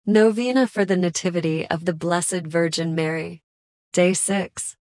Novena for the Nativity of the Blessed Virgin Mary. Day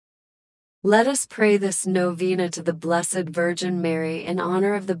 6. Let us pray this novena to the Blessed Virgin Mary in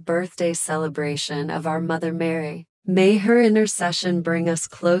honor of the birthday celebration of our Mother Mary. May her intercession bring us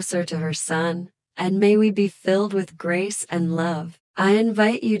closer to her Son, and may we be filled with grace and love. I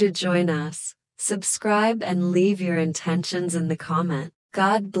invite you to join us. Subscribe and leave your intentions in the comment.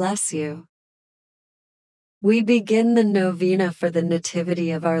 God bless you. We begin the novena for the Nativity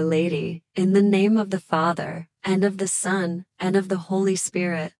of Our Lady, in the name of the Father, and of the Son, and of the Holy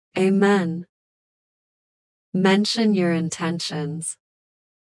Spirit. Amen. Mention your intentions.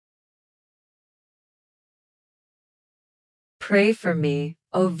 Pray for me,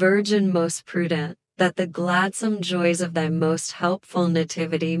 O Virgin most prudent, that the gladsome joys of thy most helpful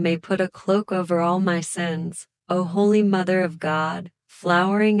nativity may put a cloak over all my sins. O Holy Mother of God,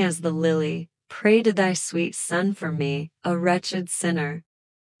 flowering as the lily, pray to thy sweet Son for me, a wretched sinner.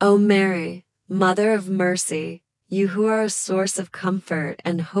 O Mary, Mother of mercy, you who are a source of comfort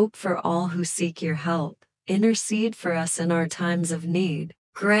and hope for all who seek your help, intercede for us in our times of need.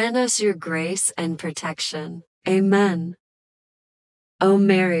 Grant us your grace and protection. Amen. O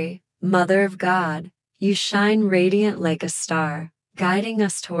Mary, Mother of God, you shine radiant like a star, guiding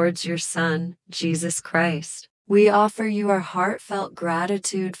us towards your Son, Jesus Christ. We offer you our heartfelt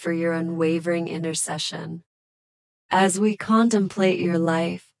gratitude for your unwavering intercession. As we contemplate your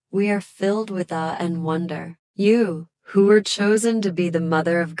life, we are filled with awe and wonder. You, who were chosen to be the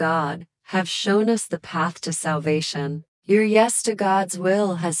Mother of God, have shown us the path to salvation. Your yes to God's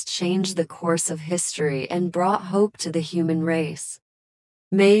will has changed the course of history and brought hope to the human race.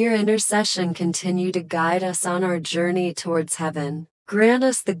 May your intercession continue to guide us on our journey towards heaven. Grant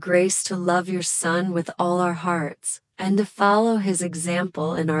us the grace to love your Son with all our hearts, and to follow his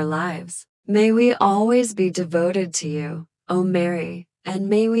example in our lives. May we always be devoted to you, O Mary, and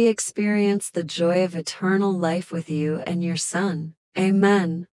may we experience the joy of eternal life with you and your Son.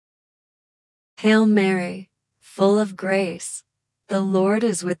 Amen. Hail Mary, full of grace, the Lord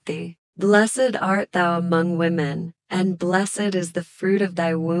is with thee. Blessed art thou among women, and blessed is the fruit of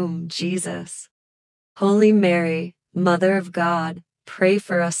thy womb, Jesus. Holy Mary, Mother of God, pray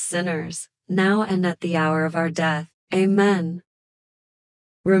for us sinners, now and at the hour of our death. Amen.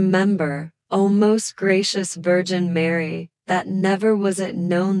 Remember, O most gracious Virgin Mary, that never was it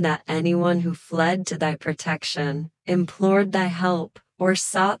known that anyone who fled to thy protection, implored thy help, or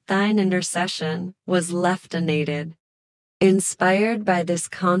sought thine intercession, was left unaided. Inspired by this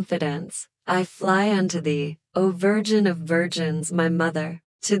confidence, I fly unto thee, O Virgin of Virgins, my Mother.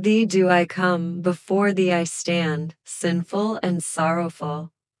 To thee do I come, before thee I stand, sinful and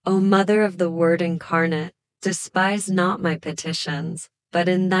sorrowful. O Mother of the Word incarnate, despise not my petitions, but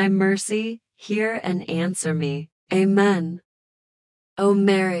in thy mercy, hear and answer me. Amen. O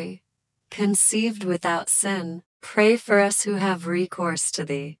Mary, conceived without sin, pray for us who have recourse to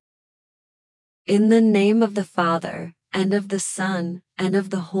thee. In the name of the Father, and of the Son, and of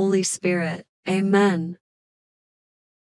the Holy Spirit. Amen.